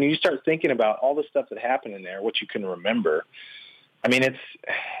seems. And when you start thinking about all the stuff that happened in there, what you can remember,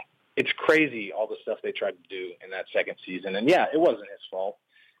 it's crazy all the stuff they tried to do in that second season. And yeah, it wasn't his fault.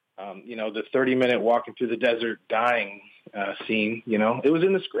 The 30-minute walking through the desert dying scene, it was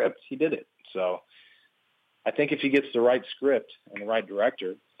in the script. He did it. So I think if he gets the right script and the right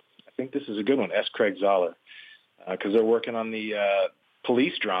director, I think this is a good one, S. Craig Zahler, because they're working on the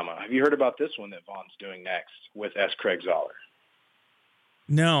police drama. Have you heard about this one that Vaughn's doing next with S. Craig Zahler?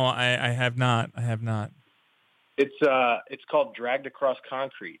 No, I have not. It's called Dragged Across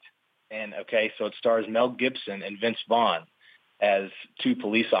Concrete. And, so it stars Mel Gibson and Vince Vaughn as two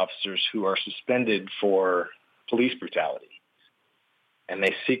police officers who are suspended for police brutality. And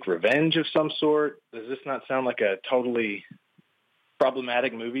they seek revenge of some sort. Does this not sound like a totally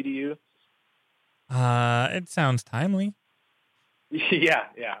problematic movie to you? It sounds timely. Yeah,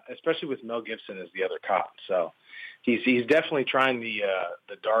 especially with Mel Gibson as the other cop. So he's definitely trying the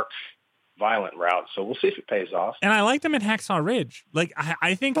dark, violent route. So we'll see if it pays off. And I liked him at Hacksaw Ridge.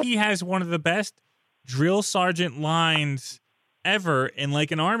 I think he has one of the best drill sergeant lines ever in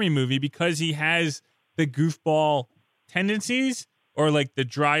an Army movie because he has the goofball tendencies or the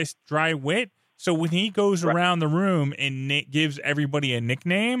dry wit. So when he goes around the room and gives everybody a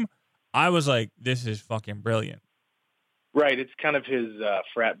nickname, I was like, this is fucking brilliant. Right. It's kind of his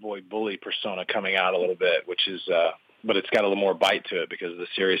frat boy bully persona coming out a little bit, which is, but it's got a little more bite to it because of the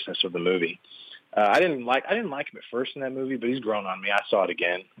seriousness of the movie. I didn't like him at first in that movie, but he's grown on me. I saw it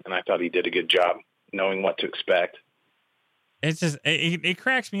again, and I thought he did a good job knowing what to expect. It's just, it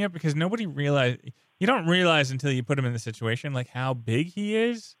cracks me up because you don't realize until you put him in the situation, how big he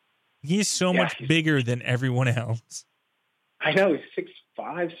is. He's so much bigger than everyone else. I know, he's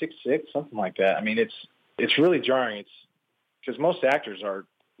 6'5", 6'6", something like that. It's really jarring. It's because most actors are,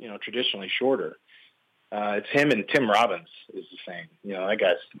 traditionally shorter. It's him and Tim Robbins is the same. That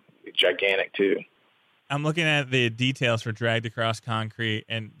guy's gigantic too. I'm looking at the details for Dragged Across Concrete,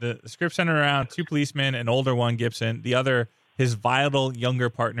 and the script centered around two policemen, an older one, Gibson, the other, his vital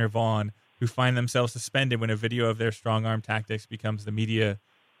younger partner, Vaughn, who find themselves suspended when a video of their strong-arm tactics becomes the media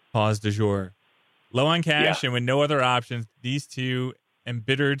pause du jour. Low on cash and with no other options, these two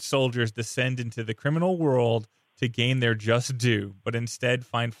embittered soldiers descend into the criminal world to gain their just due, but instead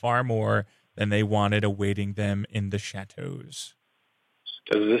find far more than they wanted awaiting them in the chateaus.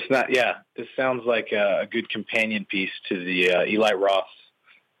 Does this not? Yeah, this sounds like a good companion piece to the Eli Roth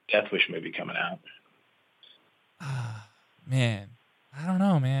Death Wish movie coming out. Man, I don't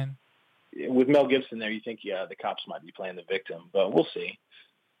know, man. With Mel Gibson there, you think the cops might be playing the victim, but we'll see.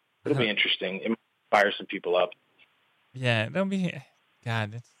 It'll be interesting. It might fire some people up. Yeah, it'll be.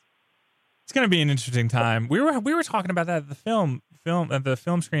 God, it's going to be an interesting time. We were talking about that at the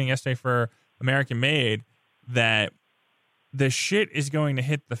film screening yesterday for American Made, that the shit is going to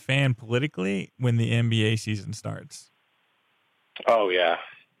hit the fan politically when the NBA season starts. Oh yeah.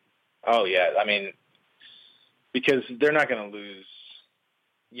 Because they're not going to lose.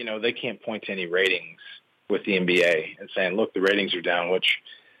 They can't point to any ratings with the NBA and saying, look, the ratings are down, which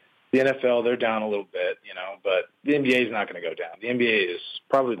the NFL, they're down a little bit, but the NBA is not going to go down. The NBA is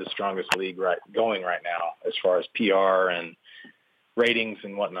probably the strongest league going right now as far as PR and ratings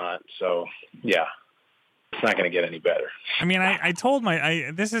and whatnot. So, yeah, it's not going to get any better. I told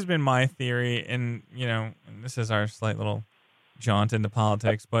this has been my theory, and, and this is our slight little jaunt into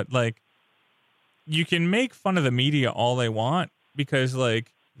politics, but, you can make fun of the media all they want because,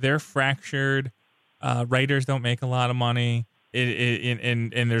 they're fractured. Writers don't make a lot of money.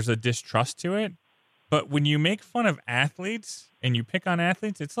 And there's a distrust to it. But when you make fun of athletes and you pick on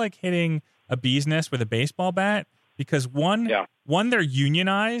athletes, it's like hitting a bee's nest with a baseball bat because one, they're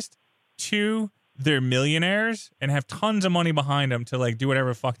unionized. Two, they're millionaires and have tons of money behind them to like do whatever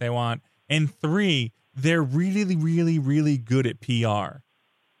the fuck they want. And 3, they're really, really, really good at PR.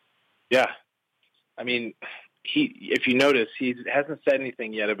 Yeah. I mean, if you notice, he hasn't said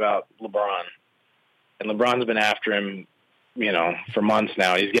anything yet about LeBron. And LeBron's been after him, you know, for months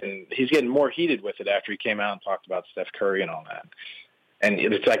now. He's getting more heated with it after he came out and talked about Steph Curry and all that. And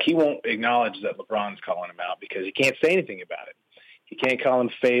it's like he won't acknowledge that LeBron's calling him out because he can't say anything about it. He can't call him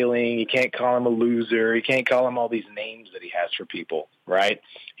failing. He can't call him a loser. He can't call him all these names that he has for people, right?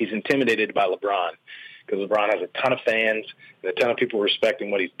 He's intimidated by LeBron because LeBron has a ton of fans and a ton of people respecting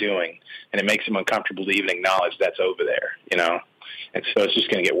what he's doing, and it makes him uncomfortable to even acknowledge that's over there, you know? And so it's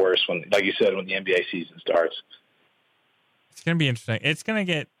just going to get worse when, like you said, when the NBA season starts. It's going to be interesting. It's going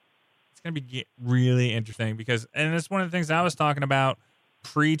to be really interesting because, and it's one of the things I was talking about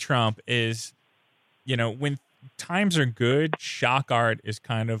pre-Trump is, you know, when times are good, shock art is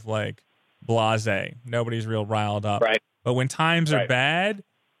kind of like blasé. Nobody's real riled up. Right. But when times are bad,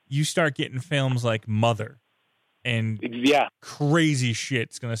 you start getting films like Mother and crazy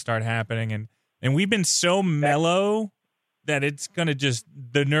shit's going to start happening. And we've been so mellow that it's going to just,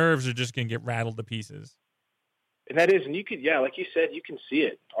 the nerves are just going to get rattled to pieces. And that is, and you could, like you said, you can see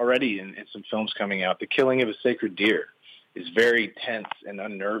it already in some films coming out. The Killing of a Sacred Deer is very tense and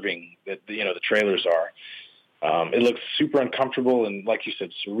unnerving. That the trailers are. It looks super uncomfortable and, like you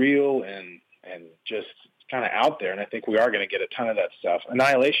said, surreal and just kind of out there. And I think we are going to get a ton of that stuff.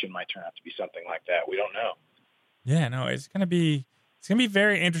 Annihilation might turn out to be something like that. We don't know. Yeah, no, it's gonna be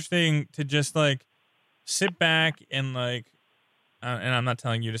very interesting to just like sit back and like, and I'm not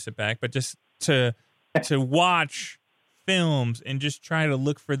telling you to sit back, but just to watch films and just try to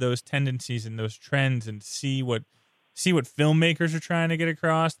look for those tendencies and those trends and see what filmmakers are trying to get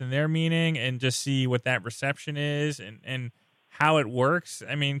across and their meaning, and just see what that reception is and how it works.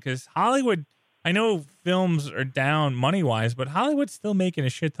 I mean, because Hollywood, I know films are down money wise, but Hollywood's still making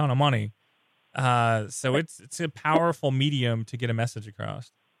a shit ton of money. So it's a powerful medium to get a message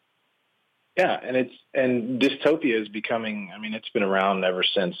across. Yeah, and dystopia is becoming, I mean, it's been around ever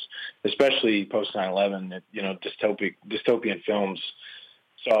since, especially post 9/11. Dystopian films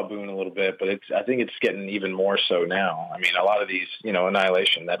saw a boom a little bit, but I think it's getting even more so now. I mean, a lot of these,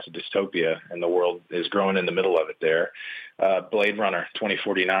 Annihilation, that's a dystopia, and the world is growing in the middle of it there. Blade Runner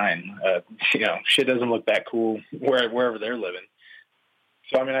 2049, shit doesn't look that cool wherever they're living.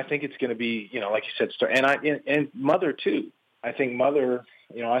 So, I mean, I think it's going to be, like you said, and Mother too. I think Mother,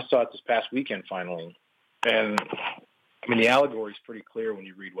 I saw it this past weekend finally, and I mean, the allegory is pretty clear when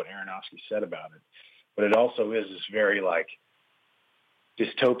you read what Aronofsky said about it, but it also is this very like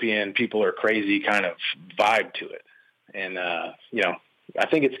dystopian, people are crazy kind of vibe to it. And, I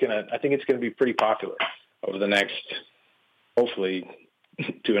think it's going to be pretty popular over the next, hopefully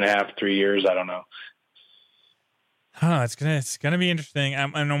 2.5, 3 years. I don't know. It's gonna be interesting.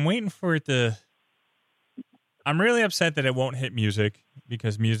 I'm waiting for it to. I'm really upset that it won't hit music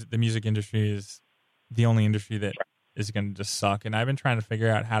because the music industry is the only industry that is going to just suck. And I've been trying to figure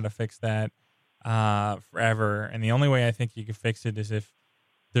out how to fix that forever. And the only way I think you can fix it is if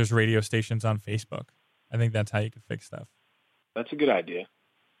there's radio stations on Facebook. I think that's how you can fix stuff. That's a good idea.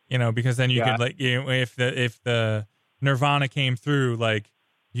 Because then you could like, if the Nirvana came through, like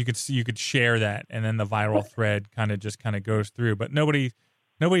you could share that, and then the viral thread kind of goes through. But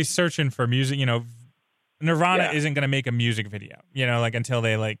nobody's searching for music. Nirvana isn't going to make a music video, like until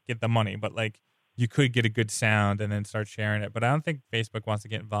they like get the money. But like you could get a good sound and then start sharing it. But I don't think Facebook wants to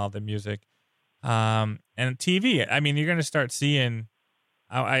get involved in music. And TV. I mean, you're going to start seeing.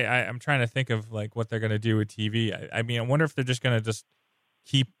 I'm trying to think of like what they're going to do with TV. I mean, I wonder if they're just going to just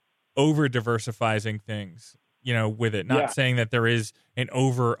keep over diversifying things, with it. Not saying that there is an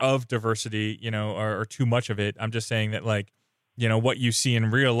over of diversity, or too much of it. I'm just saying that like, what you see in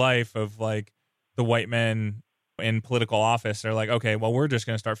real life of like the white men in political office are like, okay, well, we're just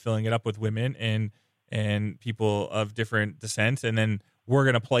going to start filling it up with women and people of different descents. And then we're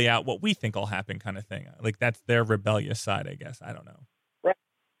going to play out what we think will happen kind of thing. Like that's their rebellious side, I guess. I don't know. Right.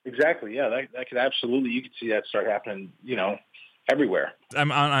 Exactly. Yeah. That could absolutely, you could see that start happening, everywhere.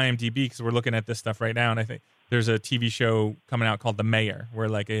 I'm on IMDb because we're looking at this stuff right now. And I think there's a TV show coming out called The Mayor, where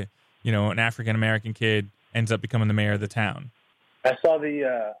like an African-American kid ends up becoming the mayor of the town. I saw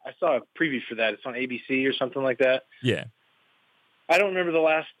a preview for that. It's on ABC or something like that. Yeah. I don't remember the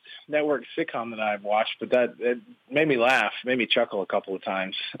last network sitcom that I've watched, but it made me laugh, made me chuckle a couple of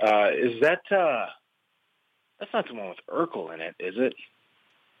times. Is that, that's not the one with Urkel in it, is it?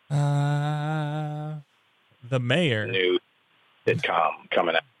 The Mayor. New sitcom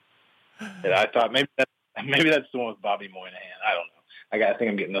coming out. And I thought maybe that's the one with Bobby Moynihan. I don't know. I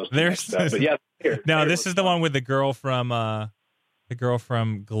think I'm getting those two There's mixed up. But yeah, no, this is the one with the girl from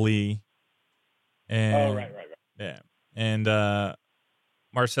Glee. And, right. Yeah, and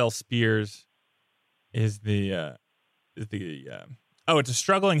Marcel Spears is the it's a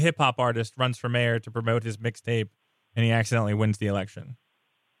struggling hip hop artist runs for mayor to promote his mixtape, and he accidentally wins the election.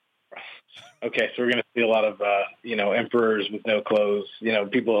 Okay, so we're going to see a lot of emperors with no clothes,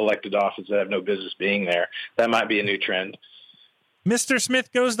 people elected to office that have no business being there. That might be a new trend. Mr.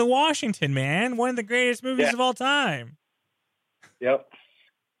 Smith Goes to Washington, man, one of the greatest movies of all time. Yep.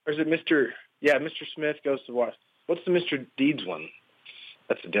 Or is it Mr. Smith Goes to Washington? What's the Mr. Deeds one?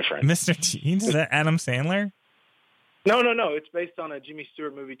 That's a different. Mr. Deeds? Is that Adam Sandler? No. It's based on a Jimmy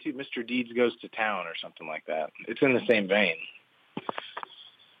Stewart movie, too. Mr. Deeds Goes to Town or something like that. It's in the same vein.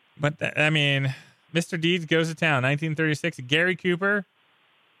 But, Mr. Deeds Goes to Town, 1936. Gary Cooper.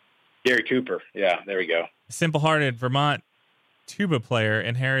 Yeah, there we go. Simple-hearted Vermont tuba player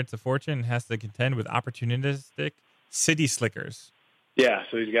inherits a fortune and has to contend with opportunistic city slickers. Yeah,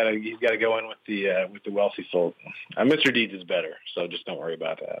 so he's got to go in with the wealthy folk. Mr. Deeds is better, so just don't worry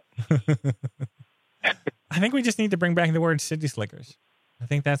about that. I think we just need to bring back the word city slickers. I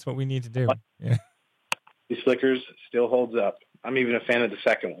think that's what we need to do. Yeah. City Slickers still holds up. I'm even a fan of the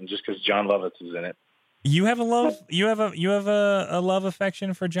second one just because John Lovitz is in it. You have a love. You have a love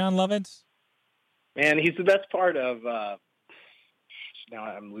affection for John Lovitz. Man, he's the best part of. Now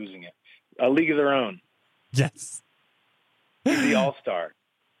I'm losing it. A League of Their Own. Yes. He's the all-star.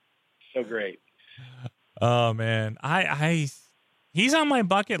 So great. Oh man, he's on my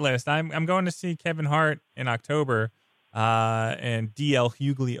bucket list. I'm going to see Kevin Hart in October, and D.L.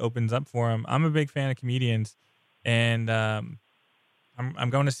 Hughley opens up for him. I'm a big fan of comedians, and I'm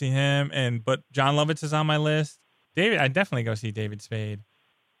going to see him. But John Lovitz is on my list. I'd definitely go see David Spade.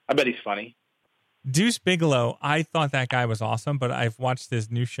 I bet he's funny. Deuce Bigalow, I thought that guy was awesome, but I've watched this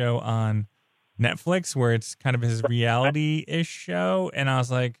new show on Netflix where it's kind of his reality-ish show, and I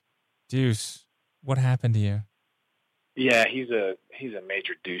was like, Deuce, what happened to you? Yeah, he's a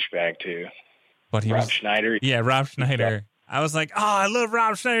major douchebag too. But Rob Schneider. Yeah, Rob Schneider. I was like, oh, I love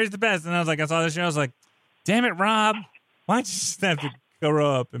Rob Schneider. He's the best. And I was like, I saw this show. I was like, damn it, Rob. Why don't you just have to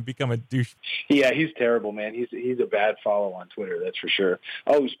grow up and become a douche? Yeah, he's terrible, man. He's a bad follow on Twitter, that's for sure.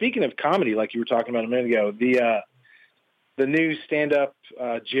 Oh, speaking of comedy, like you were talking about a minute ago, the new stand-up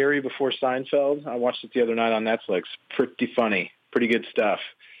Jerry Before Seinfeld, I watched it the other night on Netflix. Pretty funny. Pretty good stuff.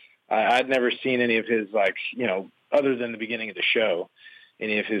 I'd never seen any of his, other than the beginning of the show,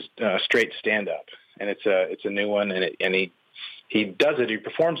 any of his straight stand-up. And it's a new one, and he does it. He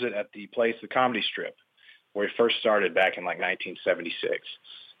performs it at the place, the Comedy Strip, where he first started back in 1976.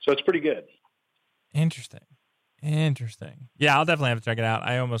 So it's pretty good. Interesting. Yeah, I'll definitely have to check it out.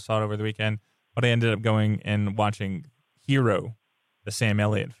 I almost saw it over the weekend, but I ended up going and watching Hero, the Sam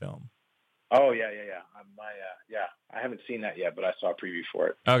Elliott film. Oh, yeah. I haven't seen that yet, but I saw a preview for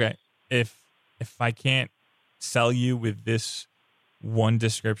it. Okay. If I can't sell you with this one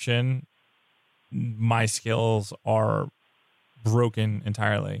description, my skills are broken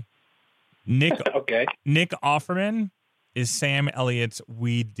entirely. Nick Offerman is Sam Elliott's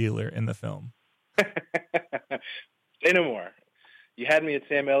weed dealer in the film. Say no more. You had me at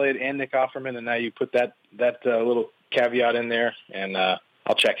Sam Elliott and Nick Offerman, and now you put that little caveat in there, and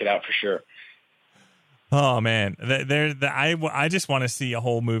I'll check it out for sure. Oh man, I just want to see a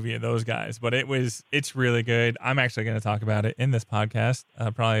whole movie of those guys, but it's really good. I'm actually going to talk about it in this podcast,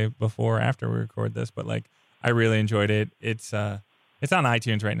 probably before or after we record this. But I really enjoyed it. It's on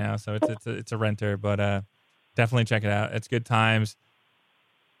iTunes right now, so it's a renter, but definitely check it out. It's good times.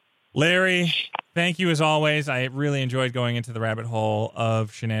 Larry, thank you as always. I really enjoyed going into the rabbit hole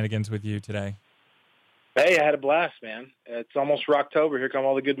of shenanigans with you today. Hey, I had a blast, man. It's almost Rocktober. Here come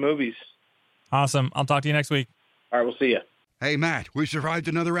all the good movies. Awesome. I'll talk to you next week. All right, we'll see you. Hey, Matt, we survived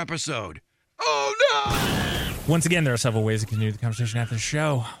another episode. Oh, no! Once again, there are several ways to continue the conversation after the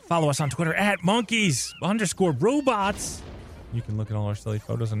show. Follow us on Twitter at monkeys_robots. You can look at all our silly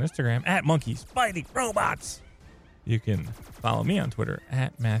photos on Instagram at monkeys_robots. You can follow me on Twitter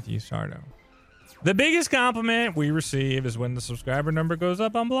at Matthew Sardo. The biggest compliment we receive is when the subscriber number goes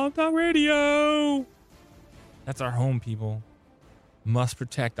up on Blog Talk Radio. That's our home, people. Must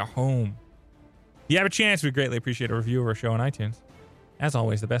protect our home. If you have a chance, we'd greatly appreciate a review of our show on iTunes. As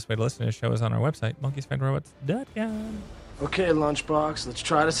always, the best way to listen to the show is on our website, monkeysfightrobots.com. Okay, Lunchbox, let's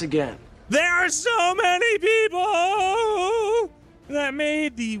try this again. There are so many people that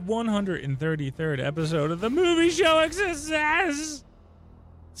made the 133rd episode of the movie show a success.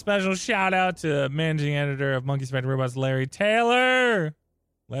 Special shout out to managing editor of Monkeys Fighting Robots, Larry Taylor.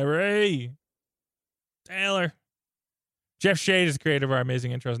 Larry Taylor. Jeff Shade is the creator of our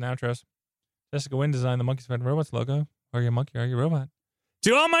amazing intros and outros. Jessica Wynn designed the Monkeys Fighting Robots logo. Are you a monkey? Are you a robot?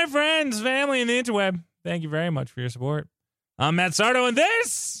 To all my friends, family, and the interweb, thank you very much for your support. I'm Matt Sardo, and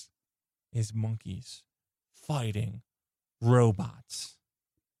this is Monkeys Fighting Robots.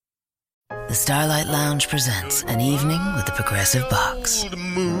 The Starlight Lounge presents An Evening with the Progressive Box. Old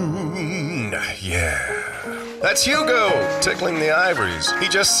moon, yeah. That's Hugo, tickling the ivories. He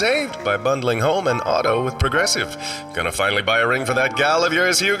just saved by bundling home and auto with Progressive. Gonna finally buy a ring for that gal of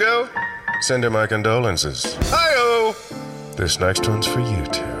yours, Hugo? Send her my condolences. Hi-oh! This next one's for you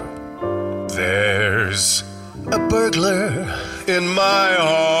two. There's a burglar in my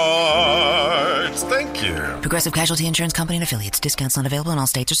heart. Thank you. Progressive Casualty Insurance Company and Affiliates. Discounts not available in all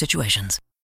states or situations.